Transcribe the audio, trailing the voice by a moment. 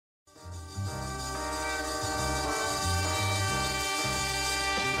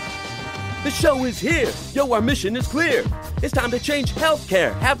The show is here. Yo, our mission is clear. It's time to change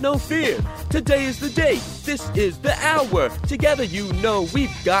healthcare. Have no fear. Today is the day. This is the hour. Together, you know we've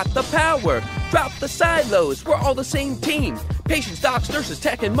got the power. Drop the silos. We're all the same team. Patients, docs, nurses,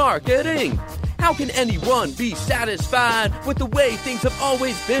 tech, and marketing. How can anyone be satisfied with the way things have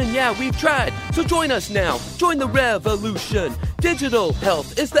always been? Yeah, we've tried. So join us now. Join the revolution. Digital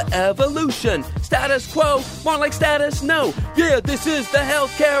health is the evolution. Status quo, more like status no. Yeah, this is the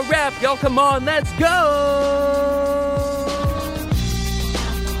healthcare rap. Y'all come on, let's go.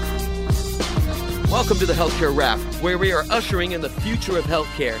 Welcome to the Healthcare Rap, where we are ushering in the future of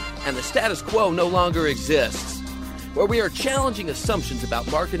healthcare and the status quo no longer exists. Where we are challenging assumptions about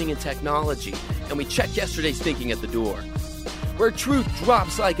marketing and technology, and we check yesterday's thinking at the door. Where truth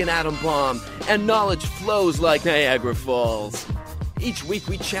drops like an atom bomb, and knowledge flows like Niagara Falls. Each week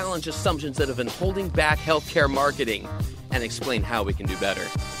we challenge assumptions that have been holding back healthcare marketing, and explain how we can do better.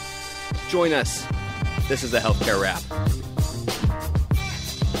 Join us. This is the Healthcare Rap.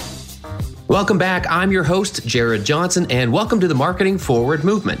 Welcome back. I'm your host, Jared Johnson, and welcome to the Marketing Forward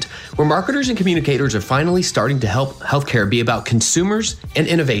Movement, where marketers and communicators are finally starting to help healthcare be about consumers and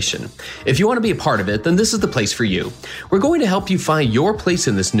innovation. If you want to be a part of it, then this is the place for you. We're going to help you find your place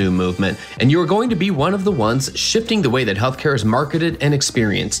in this new movement, and you're going to be one of the ones shifting the way that healthcare is marketed and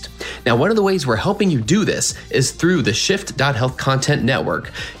experienced. Now, one of the ways we're helping you do this is through the Shift.Health Content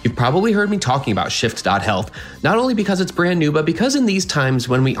Network. You've probably heard me talking about Shift.Health, not only because it's brand new, but because in these times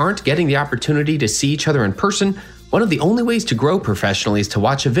when we aren't getting the opportunity to see each other in person, one of the only ways to grow professionally is to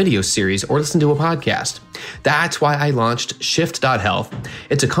watch a video series or listen to a podcast. That's why I launched Shift.Health.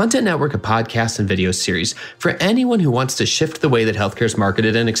 It's a content network of podcasts and video series for anyone who wants to shift the way that healthcare is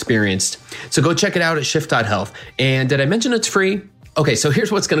marketed and experienced. So go check it out at Shift.Health. And did I mention it's free? Okay, so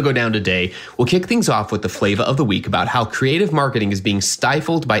here's what's going to go down today. We'll kick things off with the flavor of the week about how creative marketing is being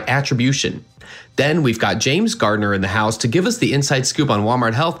stifled by attribution. Then we've got James Gardner in the house to give us the inside scoop on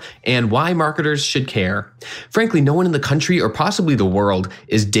Walmart Health and why marketers should care. Frankly, no one in the country or possibly the world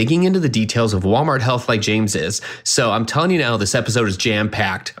is digging into the details of Walmart Health like James is. So I'm telling you now, this episode is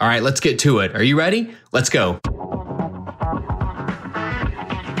jam-packed. All right, let's get to it. Are you ready? Let's go.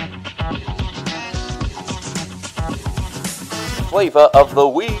 Flavor of the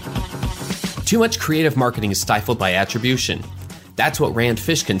week. Too much creative marketing is stifled by attribution. That's what Rand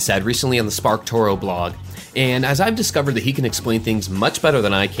Fishkin said recently on the SparkToro blog. And as I've discovered that he can explain things much better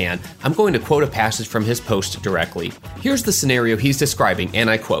than I can, I'm going to quote a passage from his post directly. Here's the scenario he's describing, and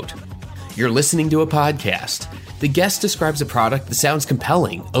I quote, "You're listening to a podcast. The guest describes a product that sounds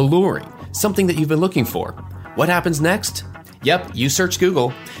compelling, alluring, something that you've been looking for. What happens next? Yep, you search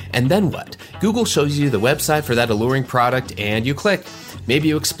Google. And then what? Google shows you the website for that alluring product, and you click. Maybe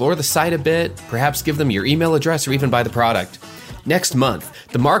you explore the site a bit, perhaps give them your email address or even buy the product. Next month,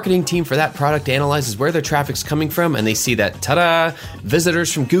 the marketing team for that product analyzes where their traffic's coming from, and they see that, ta-da,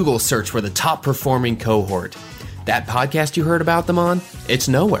 visitors from Google search were the top performing cohort. That podcast you heard about them on? It's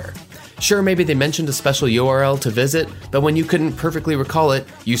nowhere. Sure, maybe they mentioned a special URL to visit, but when you couldn't perfectly recall it,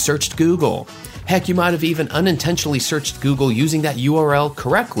 you searched Google. Heck, you might have even unintentionally searched Google using that URL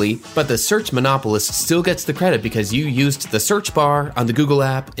correctly, but the search monopolist still gets the credit because you used the search bar on the Google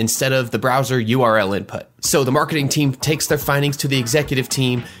app instead of the browser URL input. So the marketing team takes their findings to the executive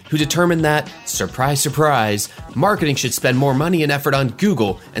team, who determine that, surprise, surprise, marketing should spend more money and effort on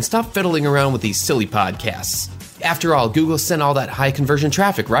Google and stop fiddling around with these silly podcasts. After all, Google sent all that high conversion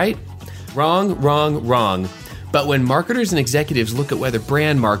traffic, right? Wrong, wrong, wrong. But when marketers and executives look at whether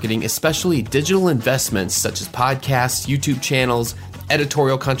brand marketing, especially digital investments such as podcasts, YouTube channels,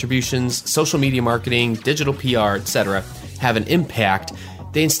 editorial contributions, social media marketing, digital PR, etc., have an impact,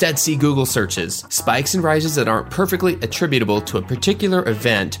 they instead see Google searches. Spikes and rises that aren't perfectly attributable to a particular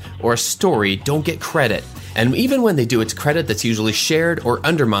event or a story don't get credit. And even when they do, it's credit that's usually shared or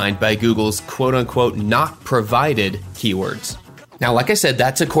undermined by Google's quote-unquote not provided keywords. Now, like I said,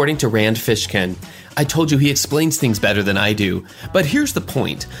 that's according to Rand Fishkin. I told you he explains things better than I do. But here's the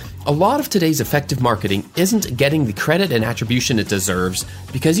point. A lot of today's effective marketing isn't getting the credit and attribution it deserves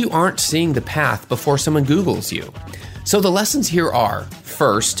because you aren't seeing the path before someone Googles you. So the lessons here are,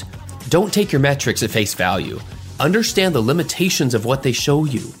 first, don't take your metrics at face value. Understand the limitations of what they show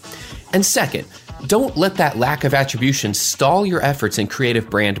you. And second, don't let that lack of attribution stall your efforts in creative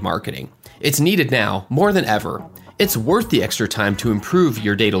brand marketing. It's needed now, more than ever. It's worth the extra time to improve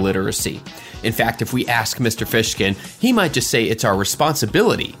your data literacy. In fact, if we ask Mr. Fishkin, he might just say it's our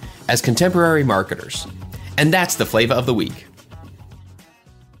responsibility as contemporary marketers. And that's the flavor of the week.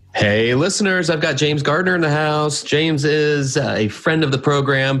 Hey, listeners, I've got James Gardner in the house. James is a friend of the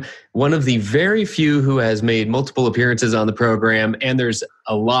program, one of the very few who has made multiple appearances on the program, and there's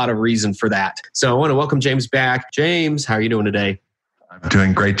a lot of reason for that. So I want to welcome James back. James, how are you doing today? I'm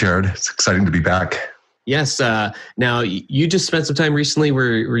doing great, Jared. It's exciting to be back. Yes. Now, you just spent some time recently.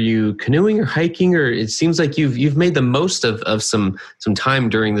 Were you canoeing or hiking? Or it seems like you've made the most of some time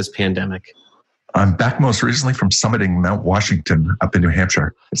during this pandemic. I'm back most recently from summiting Mount Washington up in New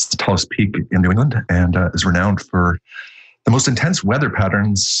Hampshire. It's the tallest peak in New England and is renowned for the most intense weather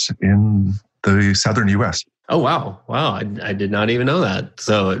patterns in the southern U.S. Oh, wow. I did not even know that.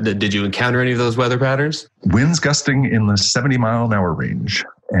 So did you encounter any of those weather patterns? Winds gusting in the 70-mile-an-hour range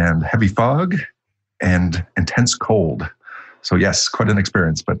and heavy fog and intense cold. So yes, quite an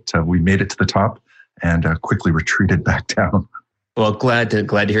experience, but we made it to the top and quickly retreated back down. Well, glad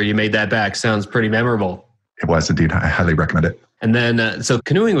to hear you made that back. Sounds pretty memorable. It was indeed. I highly recommend it. And then, so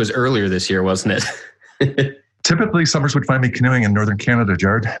canoeing was earlier this year, wasn't it? Typically, summers would find me canoeing in northern Canada,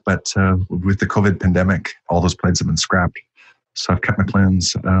 Jared, but with the COVID pandemic, all those plans have been scrapped. So I've kept my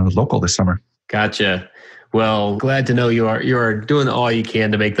plans local this summer. Gotcha. Well, glad to know you are doing all you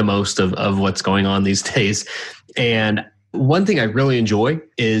can to make the most of what's going on these days. And one thing I really enjoy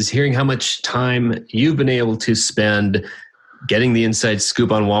is hearing how much time you've been able to spend getting the inside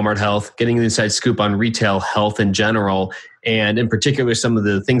scoop on Walmart Health, getting the inside scoop on retail health in general, and in particular, some of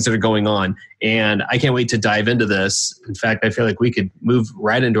the things that are going on. And I can't wait to dive into this. In fact, I feel like we could move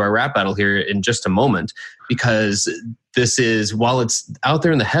right into our rap battle here in just a moment, because this is, while it's out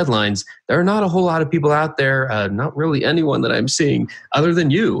there in the headlines, there are not a whole lot of people out there, not really anyone that I'm seeing other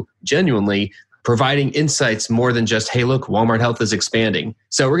than you, genuinely, providing insights more than just, hey, look, Walmart Health is expanding.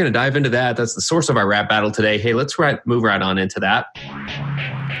 So we're going to dive into that. That's the source of our rap battle today. Hey, let's move right on into that.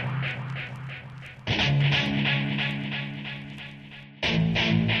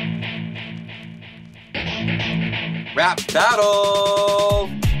 Rap battle!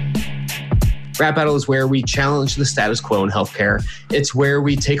 Rap Battle is where we challenge the status quo in healthcare. It's where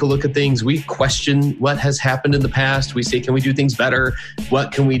we take a look at things. We question what has happened in the past. We say, can we do things better?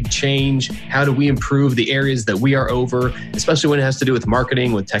 What can we change? How do we improve the areas that we are over, especially when it has to do with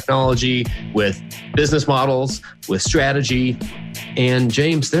marketing, with technology, with business models, with strategy. And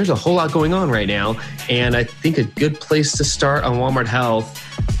James, there's a whole lot going on right now. And I think a good place to start on Walmart Health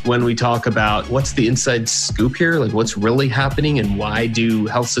when we talk about what's the inside scoop here, like what's really happening and why do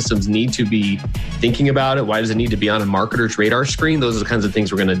health systems need to be thinking about it? Why does it need to be on a marketer's radar screen? Those are the kinds of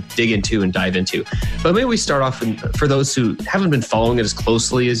things we're going to dig into and dive into. But maybe we start off, for those who haven't been following it as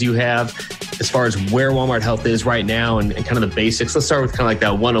closely as you have, as far as where Walmart Health is right now and kind of the basics. Let's start with kind of like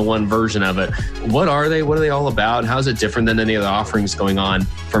that 101 version of it. What are they? What are they all about? How is it different than any other offerings going on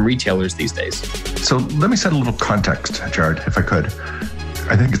from retailers these days? So let me set a little context, Jared, if I could.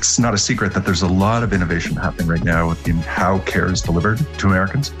 I think it's not a secret that there's a lot of innovation happening right now in how care is delivered to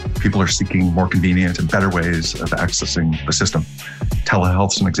Americans. People are seeking more convenient and better ways of accessing the system.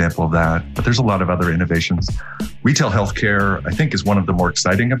 Telehealth's an example of that, but there's a lot of other innovations. Retail healthcare, I think, is one of the more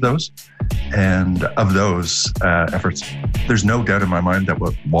exciting of those. And of those efforts, there's no doubt in my mind that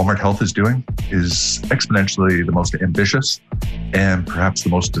what Walmart Health is doing is exponentially the most ambitious and perhaps the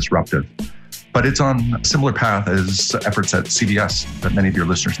most disruptive. But it's on a similar path as efforts at CVS that many of your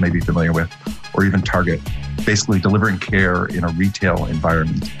listeners may be familiar with, or even Target, basically delivering care in a retail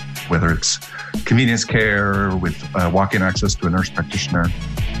environment, whether it's convenience care with walk-in access to a nurse practitioner,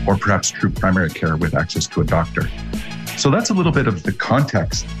 or perhaps true primary care with access to a doctor. So that's a little bit of the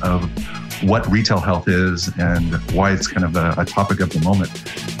context of what retail health is and why it's kind of a topic of the moment.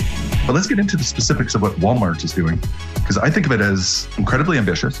 But let's get into the specifics of what Walmart is doing, because I think of it as incredibly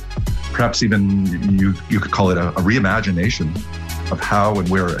ambitious. Perhaps even you could call it a reimagination of how and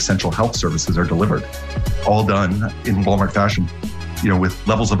where essential health services are delivered, all done in Walmart fashion, with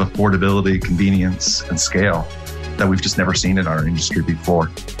levels of affordability, convenience, and scale that we've just never seen in our industry before.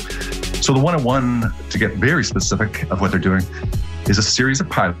 So the 101, to get very specific of what they're doing, is a series of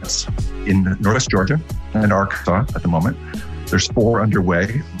pilots in Northwest Georgia and Arkansas at the moment. There's 4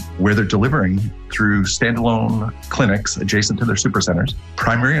 underway where they're delivering through standalone clinics adjacent to their supercenters,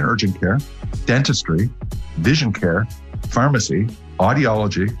 primary and urgent care, dentistry, vision care, pharmacy,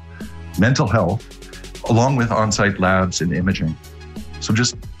 audiology, mental health, along with on-site labs and imaging. So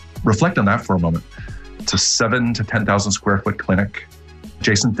just reflect on that for a moment. It's a 7,000 to 10,000 square foot clinic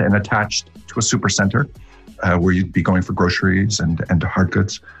adjacent and attached to a supercenter where you'd be going for groceries and hard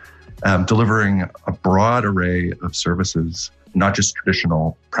goods, delivering a broad array of services, not just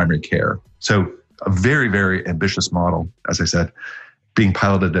traditional primary care. So a very, very ambitious model, as I said, being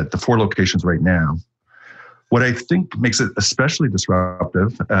piloted at the 4 locations right now. What I think makes it especially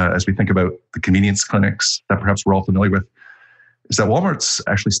disruptive, as we think about the convenience clinics that perhaps we're all familiar with, is that Walmart's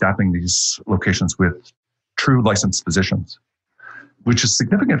actually staffing these locations with true licensed physicians, which is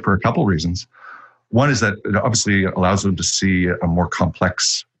significant for a couple of reasons. One is that it obviously allows them to see a more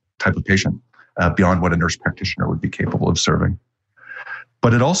complex type of patient beyond what a nurse practitioner would be capable of serving.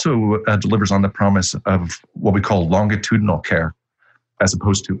 But it also delivers on the promise of what we call longitudinal care, as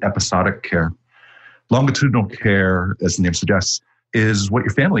opposed to episodic care. Longitudinal care, as the name suggests, is what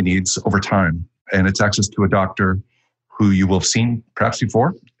your family needs over time. And it's access to a doctor who you will have seen perhaps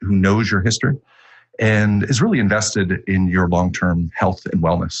before, who knows your history, and is really invested in your long-term health and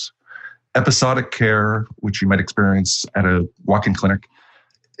wellness. Episodic care, which you might experience at a walk-in clinic,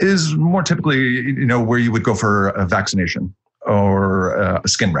 is more typically, where you would go for a vaccination or a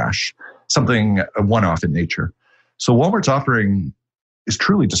skin rash, something one-off in nature. So Walmart's offering is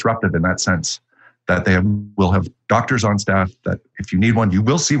truly disruptive in that sense, that they will have doctors on staff, that if you need one, you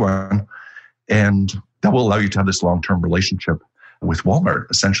will see one, and that will allow you to have this long-term relationship with Walmart,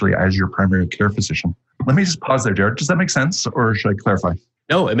 essentially as your primary care physician. Let me just pause there, Jared. Does that make sense, or should I clarify?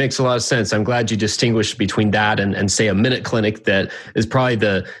 No, it makes a lot of sense. I'm glad you distinguished between that and say a Minute Clinic. That is probably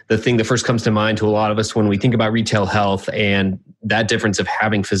the thing that first comes to mind to a lot of us when we think about retail health, and that difference of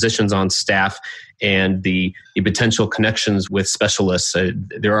having physicians on staff and the potential connections with specialists.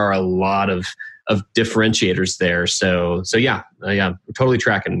 There are a lot of differentiators there. So yeah, we're totally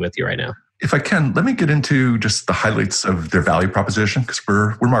tracking with you right now. If I can, let me get into just the highlights of their value proposition, because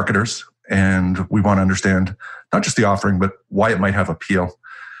we're marketers and we want to understand not just the offering, but why it might have appeal.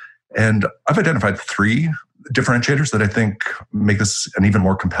 And I've identified 3 differentiators that I think make this an even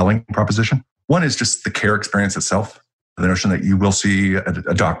more compelling proposition. One is just the care experience itself, the notion that you will see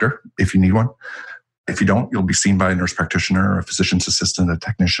a doctor if you need one. If you don't, you'll be seen by a nurse practitioner, a physician's assistant, a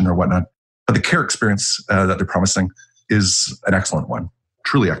technician, or whatnot. But the care experience that they're promising is an excellent one,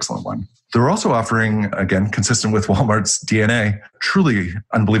 truly excellent one. They're also offering, again, consistent with Walmart's DNA, truly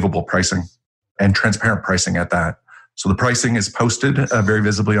unbelievable pricing and transparent pricing at that. So the pricing is posted very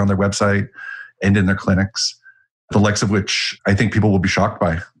visibly on their website and in their clinics, the likes of which I think people will be shocked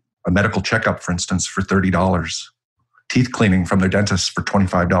by. A medical checkup, for instance, for $30, teeth cleaning from their dentist for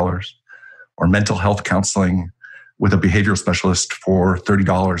 $25, or mental health counseling with a behavioral specialist for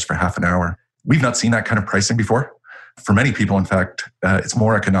 $30 for half an hour. We've not seen that kind of pricing before. For many people, in fact, it's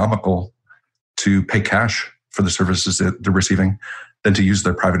more economical to pay cash for the services that they're receiving than to use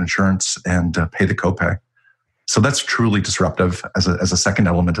their private insurance and pay the copay. So that's truly disruptive as a second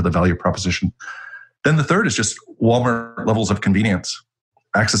element of the value proposition. Then the third is just Walmart levels of convenience.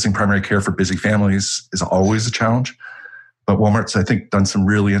 Accessing primary care for busy families is always a challenge, but Walmart's, I think, done some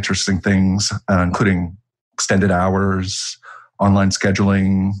really interesting things, including extended hours, online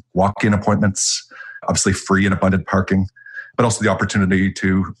scheduling, walk-in appointments, obviously free and abundant parking, but also the opportunity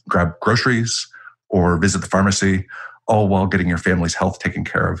to grab groceries or visit the pharmacy, all while getting your family's health taken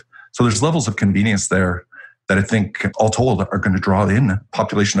care of. So there's levels of convenience there that I think, all told, are going to draw in a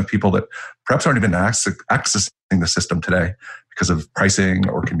population of people that perhaps aren't even accessing the system today because of pricing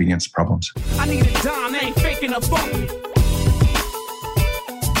or convenience problems. I need a dime, ain't faking a phone.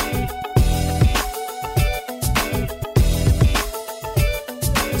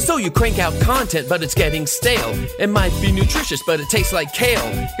 So you crank out content, but it's getting stale. It might be nutritious, but it tastes like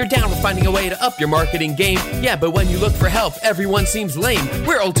kale. You're down with finding a way to up your marketing game. Yeah, but when you look for help, everyone seems lame.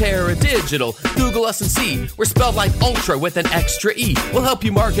 We're Ultera Digital. Google us and see. We're spelled like Ultra with an extra E. We'll help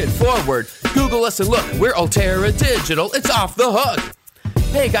you market forward. Google us and look. We're Ultera Digital. It's off the hook.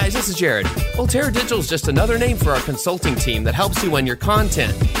 Hey guys, this is Jared. Ultera Digital is just another name for our consulting team that helps you when your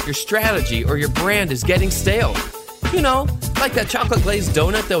content, your strategy, or your brand is getting stale. You know, like that chocolate glazed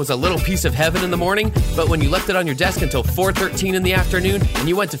donut that was a little piece of heaven in the morning, but when you left it on your desk until 4:13 in the afternoon and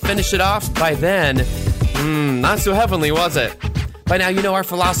you went to finish it off, by then, not so heavenly, was it? By now, you know our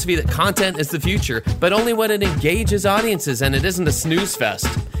philosophy that content is the future, but only when it engages audiences and it isn't a snooze fest.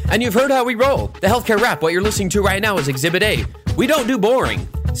 And you've heard how we roll. The Healthcare Wrap, what you're listening to right now, is Exhibit A. We don't do boring.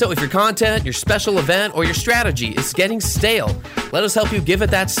 So if your content, your special event, or your strategy is getting stale, let us help you give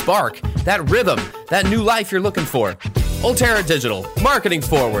it that spark, that rhythm, that new life you're looking for. Ultera Digital, marketing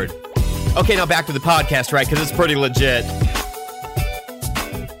forward. Okay, now back to the podcast, right? Because it's pretty legit.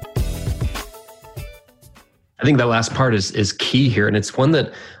 I think that last part is key here, and it's one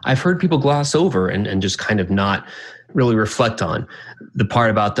that I've heard people gloss over and just kind of not really reflect on. The part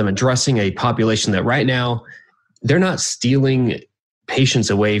about them addressing a population that right now, they're not stealing patients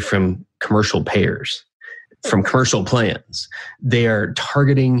away from commercial payers, from commercial plans. They are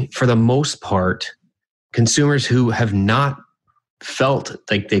targeting, for the most part, consumers who have not felt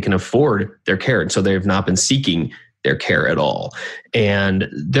like they can afford their care. And so they've not been seeking their care at all. And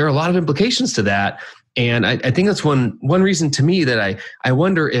there are a lot of implications to that. And I think that's one reason to me that I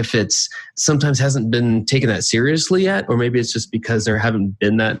wonder if it's sometimes hasn't been taken that seriously yet, or maybe it's just because there haven't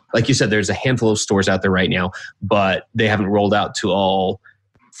been that, like you said, there's a handful of stores out there right now, but they haven't rolled out to all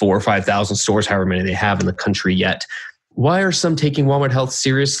 4,000 or 5,000 stores, however many they have in the country yet. Why are some taking Walmart Health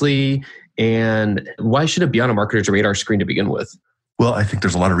seriously? And why should it be on a marketer's radar screen to begin with? Well, I think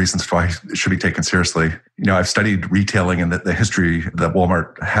there's a lot of reasons why it should be taken seriously. I've studied retailing and the history that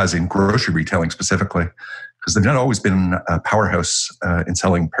Walmart has in grocery retailing specifically, because they've not always been a powerhouse in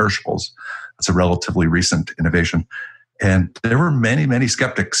selling perishables. It's a relatively recent innovation. And there were many, many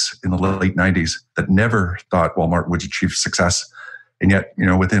skeptics in the late 90s that never thought Walmart would achieve success. And yet,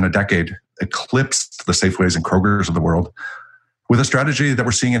 within a decade, eclipsed the Safeways and Krogers of the world with a strategy that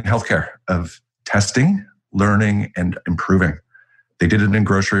we're seeing in healthcare of testing, learning, and improving. They did it in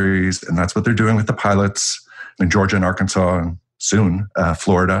groceries, and that's what they're doing with the pilots in Georgia and Arkansas, and soon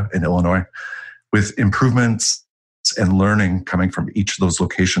Florida and Illinois, with improvements and learning coming from each of those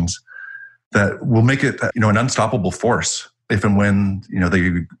locations that will make it an unstoppable force if and when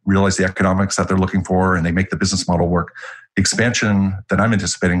they realize the economics that they're looking for and they make the business model work. The expansion that I'm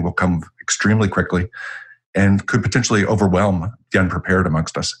anticipating will come extremely quickly and could potentially overwhelm the unprepared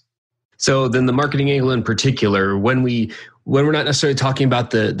amongst us. So then the marketing angle in particular, when we're not necessarily talking about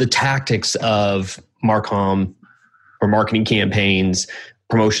the tactics of Marcom or marketing campaigns,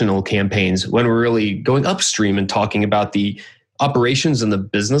 promotional campaigns, when we're really going upstream and talking about the operations and the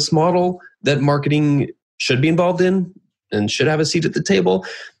business model that marketing should be involved in and should have a seat at the table,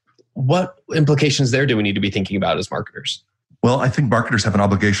 what implications there do we need to be thinking about as marketers? Well, I think marketers have an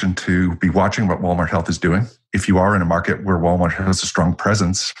obligation to be watching what Walmart Health is doing. If you are in a market where Walmart has a strong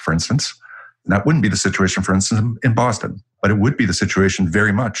presence, for instance, that wouldn't be the situation, for instance, in Boston, but it would be the situation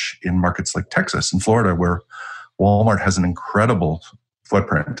very much in markets like Texas and Florida, where Walmart has an incredible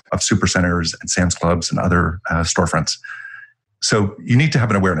footprint of supercenters and Sam's Clubs and other storefronts. So you need to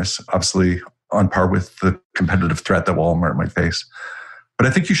have an awareness, obviously, on par with the competitive threat that Walmart might face. But I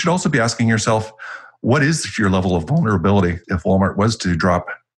think you should also be asking yourself, what is your level of vulnerability if Walmart was to drop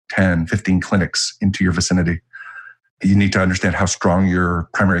 10, 15 clinics into your vicinity? You need to understand how strong your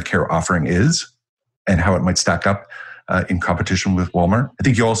primary care offering is and how it might stack up in competition with Walmart. I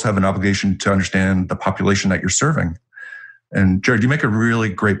think you also have an obligation to understand the population that you're serving. And Jared, you make a really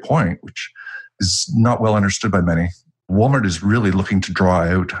great point, which is not well understood by many. Walmart is really looking to draw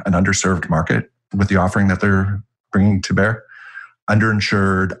out an underserved market with the offering that they're bringing to bear.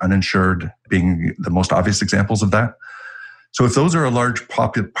 Underinsured, uninsured being the most obvious examples of that. So if those are a large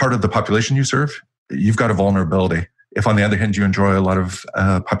part of the population you serve, you've got a vulnerability. If on the other hand, you enjoy a lot of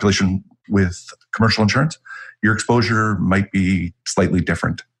population with commercial insurance, your exposure might be slightly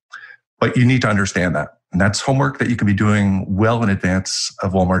different. But you need to understand that. And that's homework that you can be doing well in advance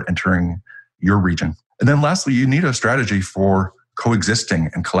of Walmart entering your region. And then lastly, you need a strategy for coexisting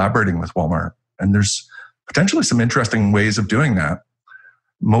and collaborating with Walmart. And there's potentially some interesting ways of doing that.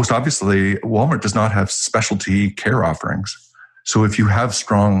 Most obviously, Walmart does not have specialty care offerings. So if you have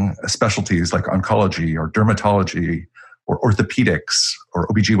strong specialties like oncology or dermatology or orthopedics or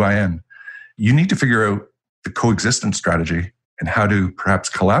OBGYN, you need to figure out the coexistence strategy and how to perhaps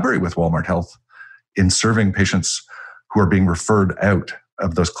collaborate with Walmart Health in serving patients who are being referred out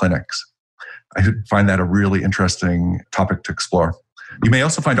of those clinics. I find that a really interesting topic to explore. You may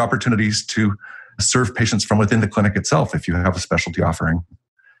also find opportunities to serve patients from within the clinic itself if you have a specialty offering.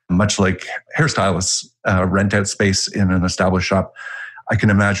 Much like hairstylists rent out space in an established shop, I can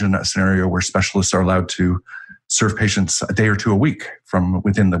imagine a scenario where specialists are allowed to serve patients a day or two a week from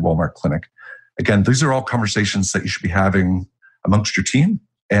within the Walmart clinic. Again, these are all conversations that you should be having amongst your team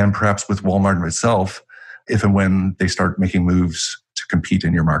and perhaps with Walmart itself if and when they start making moves to compete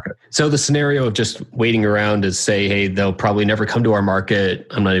in your market. So the scenario of just waiting around to say, hey, they'll probably never come to our market,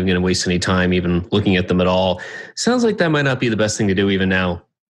 I'm not even going to waste any time even looking at them at all, sounds like that might not be the best thing to do even now.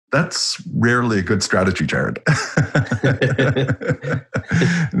 That's rarely a good strategy, Jared.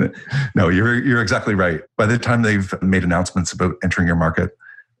 No, you're exactly right. By the time they've made announcements about entering your market,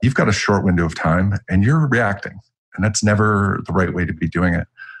 you've got a short window of time and you're reacting. And that's never the right way to be doing it.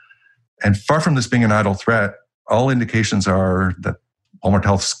 And far from this being an idle threat, all indications are that Walmart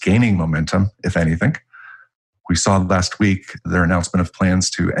Health's gaining momentum, if anything. We saw last week their announcement of plans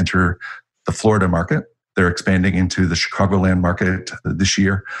to enter the Florida market. They're expanding into the Chicagoland market this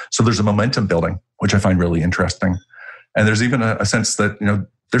year. So there's a momentum building, which I find really interesting. And there's even a sense that,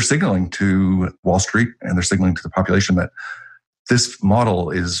 they're signaling to Wall Street and they're signaling to the population that this model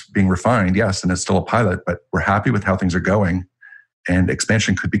is being refined, yes, and it's still a pilot, but we're happy with how things are going. and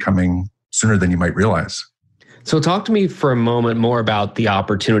expansion could be coming sooner than you might realize. So talk to me for a moment more about the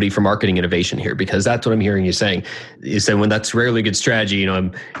opportunity for marketing innovation here, because that's what I'm hearing you saying. You said when that's rarely a good strategy,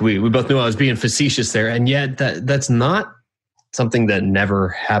 we both knew I was being facetious there, and yet that's not something that never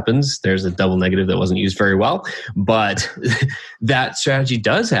happens. There's a double negative that wasn't used very well, but that strategy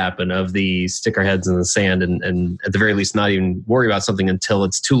does happen of the stick our heads in the sand and at the very least not even worry about something until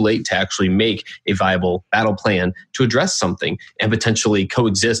it's too late to actually make a viable battle plan to address something and potentially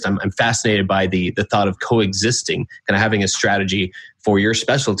coexist. I'm fascinated by the thought of coexisting, kind of having a strategy for your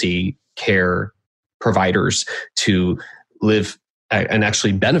specialty care providers to live and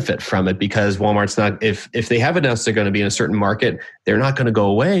actually benefit from it, because Walmart's not, if they have announced they're going to be in a certain market, they're not going to go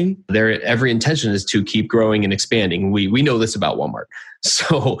away. Their every intention is to keep growing and expanding. We know this about Walmart.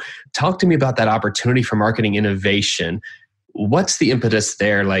 So talk to me about that opportunity for marketing innovation. What's the impetus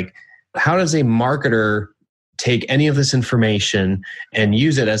there? Like, how does a marketer take any of this information and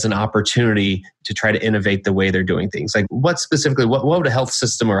use it as an opportunity to try to innovate the way they're doing things? Like, what specifically, what would a health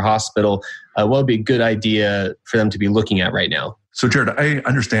system or a hospital, what would be a good idea for them to be looking at right now? So, Jared, I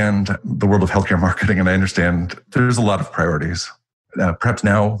understand the world of healthcare marketing, and I understand there's a lot of priorities. Perhaps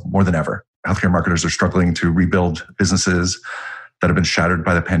now more than ever, healthcare marketers are struggling to rebuild businesses that have been shattered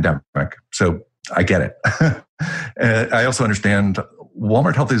by the pandemic. So I get it. I also understand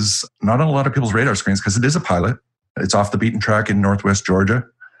Walmart Health is not on a lot of people's radar screens because it is a pilot. It's off the beaten track in Northwest Georgia.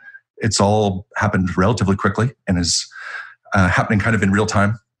 It's all happened relatively quickly and is happening kind of in real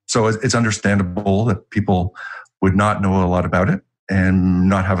time. So it's understandable that people would not know a lot about it and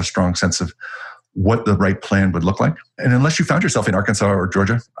not have a strong sense of what the right plan would look like. And unless you found yourself in Arkansas or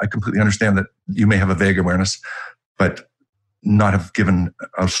Georgia, I completely understand that you may have a vague awareness, but not have given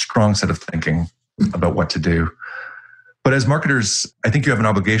a strong set of thinking about what to do. But as marketers, I think you have an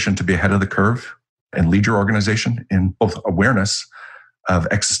obligation to be ahead of the curve and lead your organization in both awareness of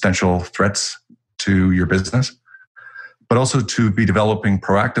existential threats to your business, but also to be developing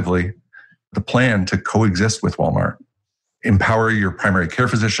proactively the plan to coexist with Walmart. Empower your primary care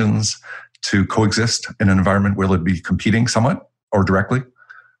physicians to coexist in an environment where they'll be competing somewhat or directly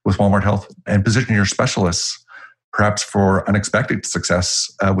with Walmart Health, and position your specialists perhaps for unexpected success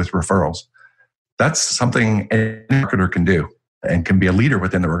with referrals. That's something any marketer can do and can be a leader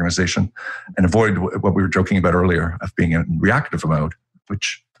within their organization and avoid what we were joking about earlier of being in reactive mode,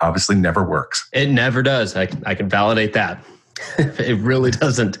 which obviously never works. It never does. I can validate that. It really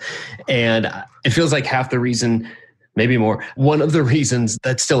doesn't. And it feels like half the reason, maybe more, one of the reasons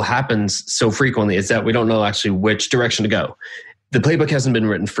that still happens so frequently is that we don't know actually which direction to go. The playbook hasn't been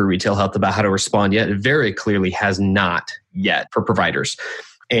written for retail health about how to respond yet. It very clearly has not yet for providers.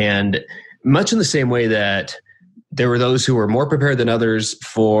 And much in the same way that there were those who were more prepared than others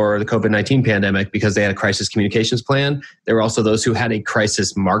for the COVID-19 pandemic because they had a crisis communications plan, there were also those who had a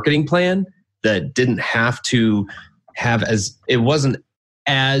crisis marketing plan that didn't have to have it wasn't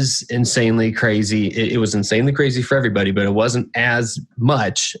as insanely crazy. It was insanely crazy for everybody, but it wasn't as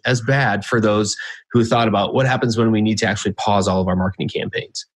much as bad for those who thought about what happens when we need to actually pause all of our marketing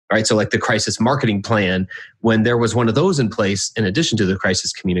campaigns. All right, so like the crisis marketing plan, when there was one of those in place, in addition to the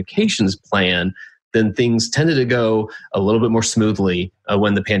crisis communications plan, then things tended to go a little bit more smoothly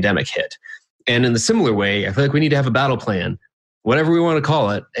when the pandemic hit. And in the similar way, I feel like we need to have a battle plan, whatever we want to call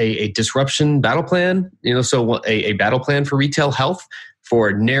it, a disruption battle plan, so a battle plan for retail health,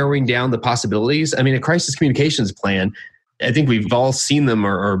 for narrowing down the possibilities. I mean, a crisis communications plan, I think we've all seen them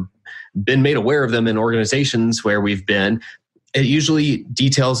or been made aware of them in organizations where we've been. It usually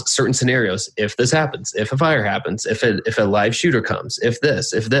details certain scenarios. If this happens, if a fire happens, if a live shooter comes, if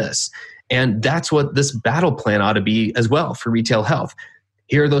this. And that's what this battle plan ought to be as well for retail health.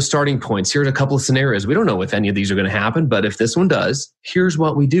 Here are those starting points. Here's a couple of scenarios. We don't know if any of these are going to happen, but if this one does, here's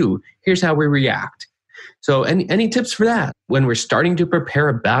what we do. Here's how we react. So any tips for that? When we're starting to prepare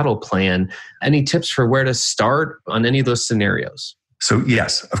a battle plan, any tips for where to start on any of those scenarios? So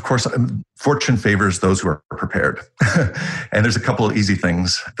yes, of course, fortune favors those who are prepared. And there's a couple of easy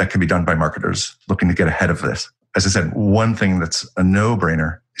things that can be done by marketers looking to get ahead of this. As I said, one thing that's a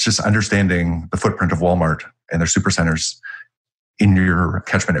no-brainer is just understanding the footprint of Walmart and their supercenters in your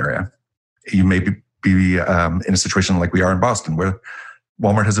catchment area. You may be in a situation like we are in Boston, where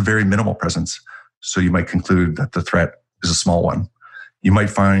Walmart has a very minimal presence. So you might conclude that the threat is a small one. You might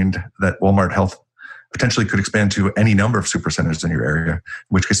find that Walmart Health potentially could expand to any number of supercenters in your area, in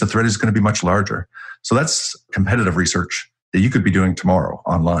which case the threat is going to be much larger. So that's competitive research that you could be doing tomorrow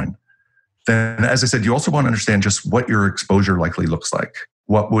online. Then, as I said, you also want to understand just what your exposure likely looks like.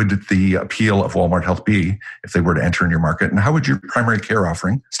 What would the appeal of Walmart Health be if they were to enter in your market? And how would your primary care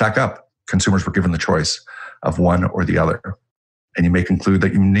offering stack up? Consumers were given the choice of one or the other. And you may conclude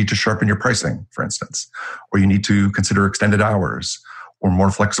that you need to sharpen your pricing, for instance, or you need to consider extended hours or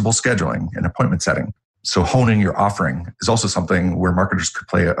more flexible scheduling and appointment setting. So honing your offering is also something where marketers could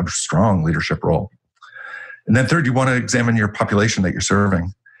play a strong leadership role. And then third, you want to examine your population that you're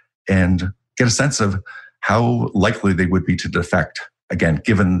serving and get a sense of how likely they would be to defect, again,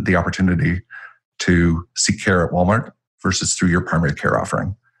 given the opportunity to seek care at Walmart versus through your primary care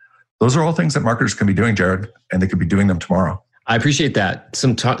offering. Those are all things that marketers can be doing, Jared, and they could be doing them tomorrow. I appreciate that.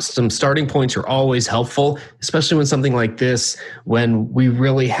 Some starting points are always helpful, especially when something like this, when we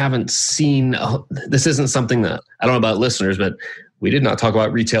really haven't seen, this isn't something that, I don't know about listeners, but we did not talk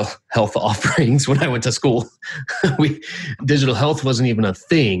about retail health offerings when I went to school. Digital health wasn't even a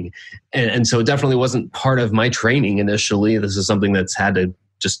thing. And so it definitely wasn't part of my training initially. This is something that's had to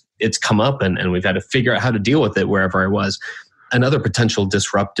it's come up and we've had to figure out how to deal with it wherever I was. Another potential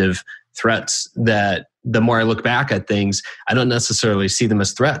disruptive threats that the more I look back at things, I don't necessarily see them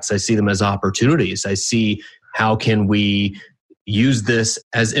as threats. I see them as opportunities. I see how can we use this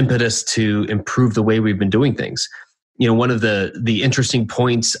as impetus to improve the way we've been doing things. You know, one of the interesting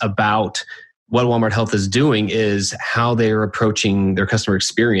points about what Walmart Health is doing is how they are approaching their customer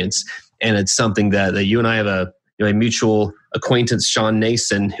experience. And it's something that you and I have a mutual acquaintance, Sean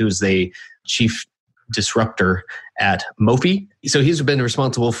Nason, who's the chief disruptor at Mophie. So he's been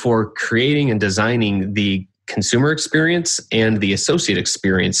responsible for creating and designing the consumer experience and the associate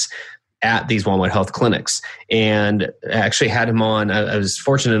experience at these Walmart Health clinics. And I actually had him on. I was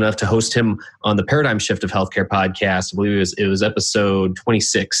fortunate enough to host him on the Paradigm Shift of Healthcare podcast. I believe it was episode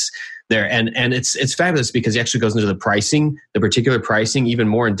 26 there. And it's fabulous because he actually goes into the pricing, the particular pricing, even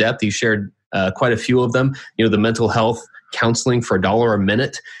more in depth. He shared quite a few of them, the mental health counseling for $1 a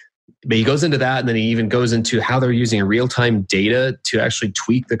minute. But he goes into that, and then he even goes into how they're using real-time data to actually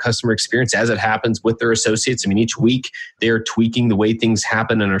tweak the customer experience as it happens with their associates. I mean, each week they're tweaking the way things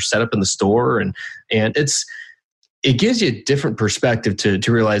happen and are set up in the store, and it gives you a different perspective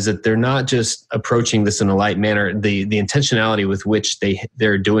to realize that they're not just approaching this in a light manner. The intentionality with which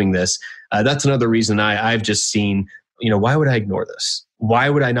they're doing this. That's another reason I've just seen. Why would I ignore this?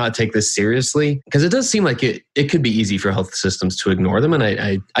 Why would I not take this seriously? Because it does seem like it could be easy for health systems to ignore them. And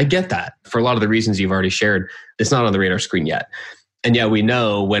I get that for a lot of the reasons you've already shared. It's not on the radar screen yet. And yet we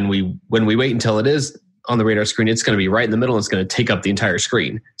know when we wait until it is on the radar screen, it's going to be right in the middle and it's going to take up the entire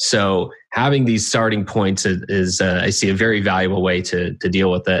screen. So having these starting points is I see a very valuable way to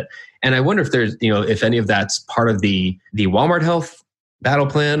deal with it. And I wonder if there's, if any of that's part of the Walmart Health battle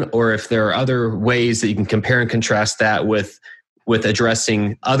plan, or if there are other ways that you can compare and contrast that with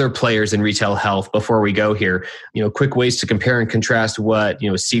addressing other players in retail health before we go here. Quick ways to compare and contrast what,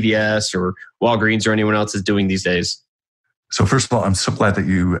 CVS or Walgreens or anyone else is doing these days. So first of all, I'm so glad that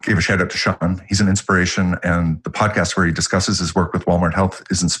you gave a shout out to Sean. He's an inspiration, and the podcast where he discusses his work with Walmart Health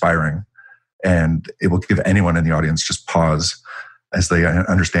is inspiring. And it will give anyone in the audience just pause as they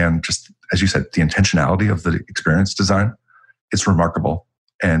understand, just as you said, the intentionality of the experience design. It's remarkable.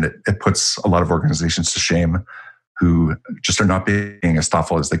 And it puts a lot of organizations to shame who just are not being as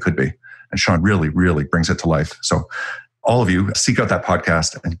thoughtful as they could be. And Sean really, really brings it to life. So all of you, seek out that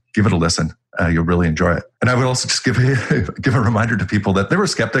podcast and give it a listen. You'll really enjoy it. And I would also just give a reminder to people that there were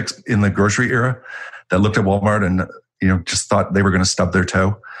skeptics in the grocery era that looked at Walmart and just thought they were going to stub their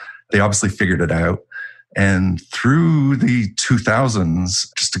toe. They obviously figured it out. And through the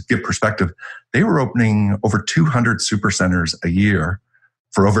 2000s, just to give perspective, they were opening over 200 supercenters a year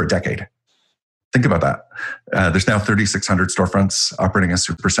for over a decade. Think about that. There's now 3,600 storefronts operating as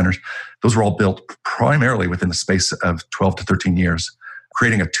supercenters. Those were all built primarily within the space of 12 to 13 years,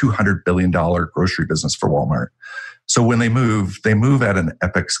 creating a $200 billion grocery business for Walmart. So when they move at an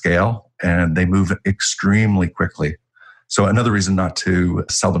epic scale, and they move extremely quickly. So another reason not to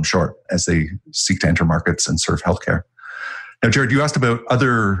sell them short as they seek to enter markets and serve healthcare. Now, Jared, you asked about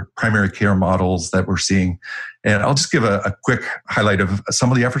other primary care models that we're seeing, and I'll just give a quick highlight of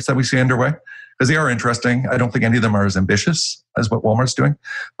some of the efforts that we see underway, because they are interesting. I don't think any of them are as ambitious as what Walmart's doing,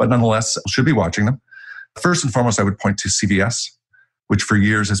 but nonetheless, should be watching them. First and foremost, I would point to CVS, which for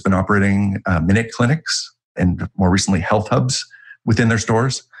years has been operating minute clinics and more recently health hubs within their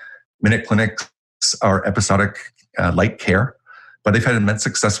stores. Minute clinics are episodic light care, but they've had immense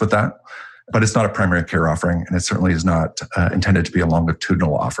success with that. But it's not a primary care offering, and it certainly is not intended to be a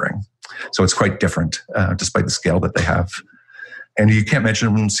longitudinal offering. So it's quite different, despite the scale that they have. And you can't mention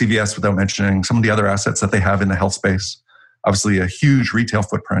CVS without mentioning some of the other assets that they have in the health space. Obviously, a huge retail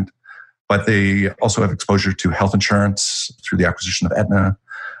footprint, but they also have exposure to health insurance through the acquisition of Aetna,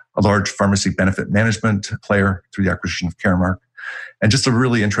 a large pharmacy benefit management player through the acquisition of Caremark, and just a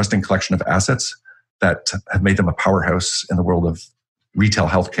really interesting collection of assets that have made them a powerhouse in the world of retail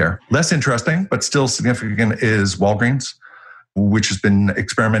healthcare. Less interesting, but still significant, is Walgreens, which has been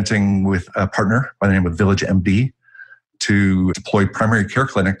experimenting with a partner by the name of VillageMD to deploy primary care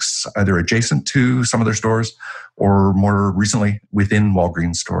clinics either adjacent to some of their stores or more recently within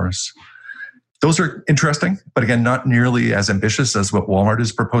Walgreens stores. Those are interesting, but again, not nearly as ambitious as what Walmart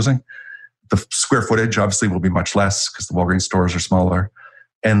is proposing. The square footage obviously will be much less because the Walgreens stores are smaller,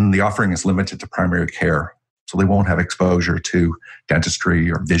 and the offering is limited to primary care. So they won't have exposure to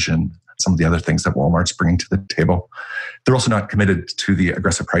dentistry or vision, some of the other things that Walmart's bringing to the table. They're also not committed to the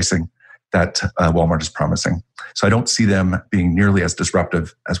aggressive pricing that Walmart is promising. So I don't see them being nearly as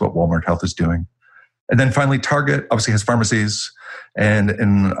disruptive as what Walmart Health is doing. And then finally, Target obviously has pharmacies, and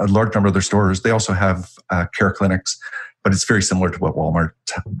in a large number of their stores, they also have care clinics, but it's very similar to what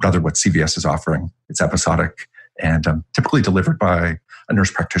what CVS is offering. It's episodic and typically delivered by a nurse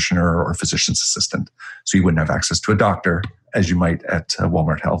practitioner or physician's assistant. So you wouldn't have access to a doctor as you might at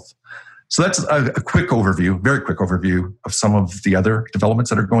Walmart Health. So that's a quick overview, very quick overview of some of the other developments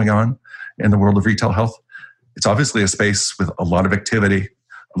that are going on in the world of retail health. It's obviously a space with a lot of activity,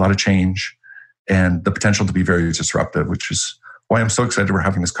 a lot of change, and the potential to be very disruptive, which is why I'm so excited we're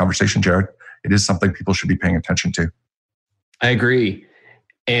having this conversation, Jared. It is something people should be paying attention to. I agree.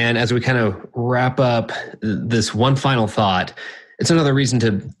 And as we kind of wrap up this one final thought, it's another reason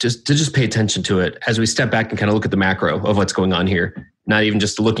to just pay attention to it as we step back and kind of look at the macro of what's going on here. Not even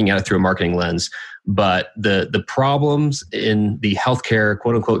just looking at it through a marketing lens, but the problems in the healthcare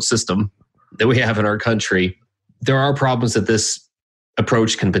quote unquote system that we have in our country. There are problems that this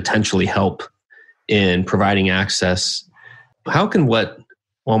approach can potentially help in providing access. How can what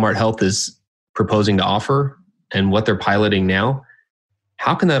Walmart Health is proposing to offer and what they're piloting now,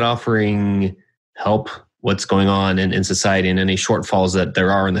 how can that offering help what's going on in society and any shortfalls that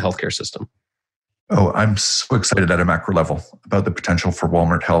there are in the healthcare system? Oh, I'm so excited at a macro level about the potential for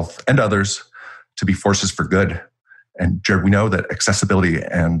Walmart Health and others to be forces for good. And Jared, we know that accessibility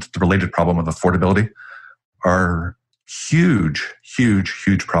and the related problem of affordability are huge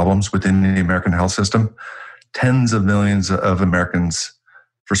problems within the American health system. Tens of millions of Americans,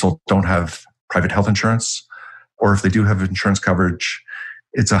 first of all, don't have private health insurance, or if they do have insurance coverage,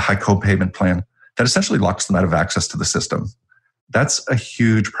 it's a high co-payment plan that essentially locks them out of access to the system. That's a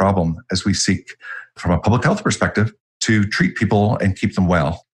huge problem as we seek, from a public health perspective, to treat people and keep them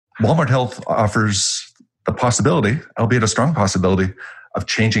well. Walmart Health offers the possibility, albeit a strong possibility, of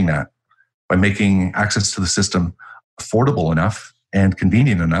changing that by making access to the system affordable enough and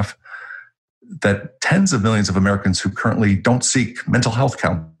convenient enough that tens of millions of Americans who currently don't seek mental health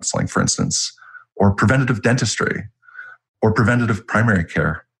counseling, for instance, or preventative dentistry, or preventative primary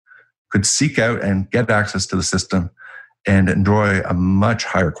care, could seek out and get access to the system and enjoy a much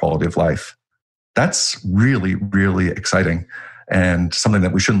higher quality of life. That's really, really exciting and something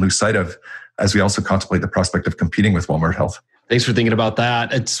that we shouldn't lose sight of as we also contemplate the prospect of competing with Walmart Health. Thanks for thinking about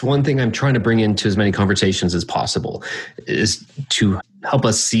that. It's one thing I'm trying to bring into as many conversations as possible, is to help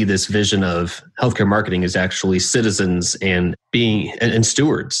us see this vision of healthcare marketing as actually citizens and being and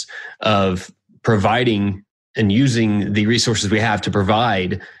stewards of providing and using the resources we have to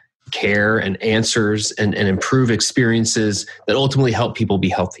provide care and answers and improve experiences that ultimately help people be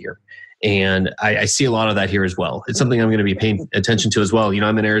healthier. And I see a lot of that here as well. It's something I'm going to be paying attention to as well. You know,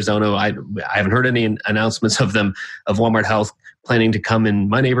 I'm in Arizona. I haven't heard any announcements of Walmart Health planning to come in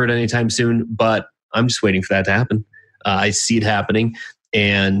my neighborhood anytime soon, but I'm just waiting for that to happen. I see it happening.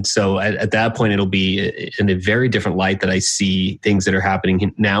 And so at that point, it'll be in a very different light that I see things that are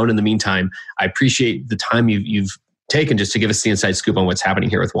happening now. And in the meantime, I appreciate the time you've taken just to give us the inside scoop on what's happening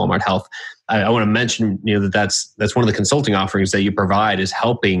here with Walmart Health. I want to mention, you know, that's one of the consulting offerings that you provide, is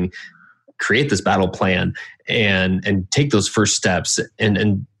helping create this battle plan and take those first steps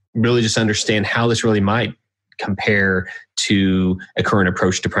and really just understand how this really might compare to a current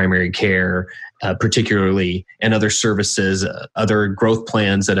approach to primary care, particularly, and other services, other growth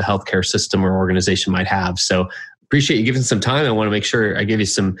plans that a healthcare system or organization might have. So appreciate you giving some time. I want to make sure I give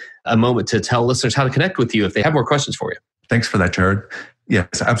you a moment to tell listeners how to connect with you if they have more questions for you. Thanks for that, Jared.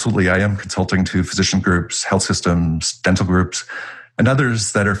 Yes, absolutely. I am consulting to physician groups, health systems, dental groups, and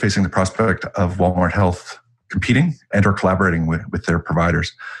others that are facing the prospect of Walmart Health competing and or collaborating with their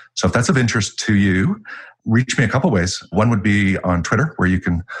providers. So if that's of interest to you, reach me a couple ways. One would be on Twitter, where you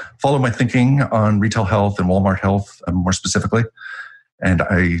can follow my thinking on retail health and Walmart Health more specifically. And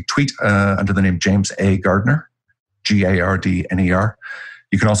I tweet under the name James A. Gardner, Gardner.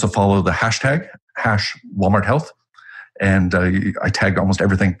 You can also follow the hashtag, #Walmart Health. And I tag almost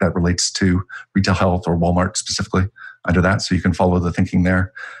everything that relates to retail health or Walmart specifically under that. So you can follow the thinking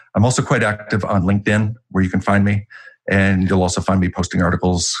there. I'm also quite active on LinkedIn, where you can find me. And you'll also find me posting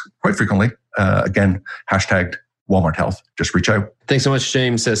articles quite frequently. Again, hashtagged Walmart Health. Just reach out. Thanks so much,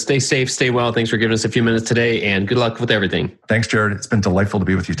 James. Stay safe, stay well. Thanks for giving us a few minutes today, and good luck with everything. Thanks, Jared. It's been delightful to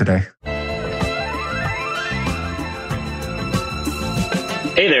be with you today.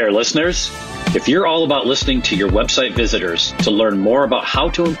 Hey there, listeners. If you're all about listening to your website visitors to learn more about how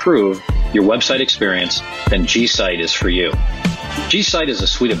to improve your website experience, then G-Site is for you. G-Site is a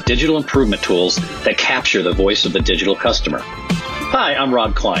suite of digital improvement tools that capture the voice of the digital customer. Hi, I'm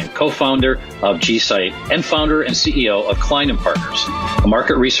Rob Klein, co-founder of G-Site and founder and CEO of Klein & Partners, a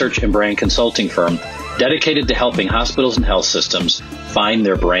market research and brand consulting firm dedicated to helping hospitals and health systems find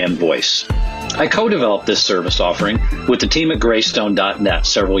their brand voice. I co-developed this service offering with the team at Greystone.net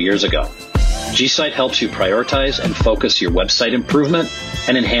several years ago. G-Site helps you prioritize and focus your website improvement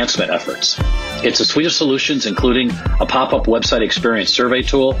and enhancement efforts. It's a suite of solutions including a pop-up website experience survey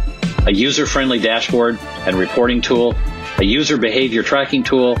tool, a user-friendly dashboard and reporting tool, a user behavior tracking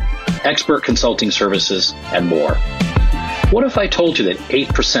tool, expert consulting services, and more. What if I told you that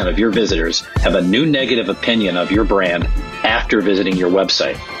 8% of your visitors have a new negative opinion of your brand after visiting your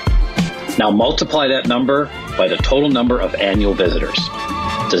website? Now multiply that number by the total number of annual visitors.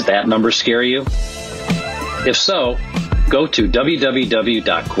 Does that number scare you? If so, go to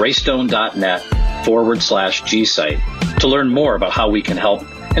www.greystone.net/G-Site to learn more about how we can help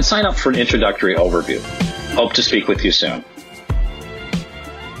and sign up for an introductory overview. Hope to speak with you soon.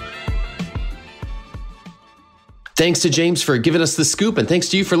 Thanks to James for giving us the scoop, and thanks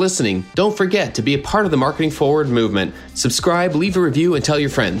to you for listening. Don't forget to be a part of the Marketing Forward movement. Subscribe, leave a review, and tell your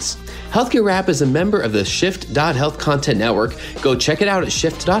friends. Healthcare Rap is a member of the Shift.Health Content Network. Go check it out at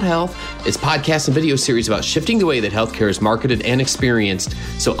Shift.Health. It's podcasts and video series about shifting the way that healthcare is marketed and experienced.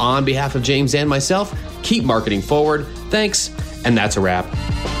 So on behalf of James and myself, keep marketing forward. Thanks, and that's a wrap.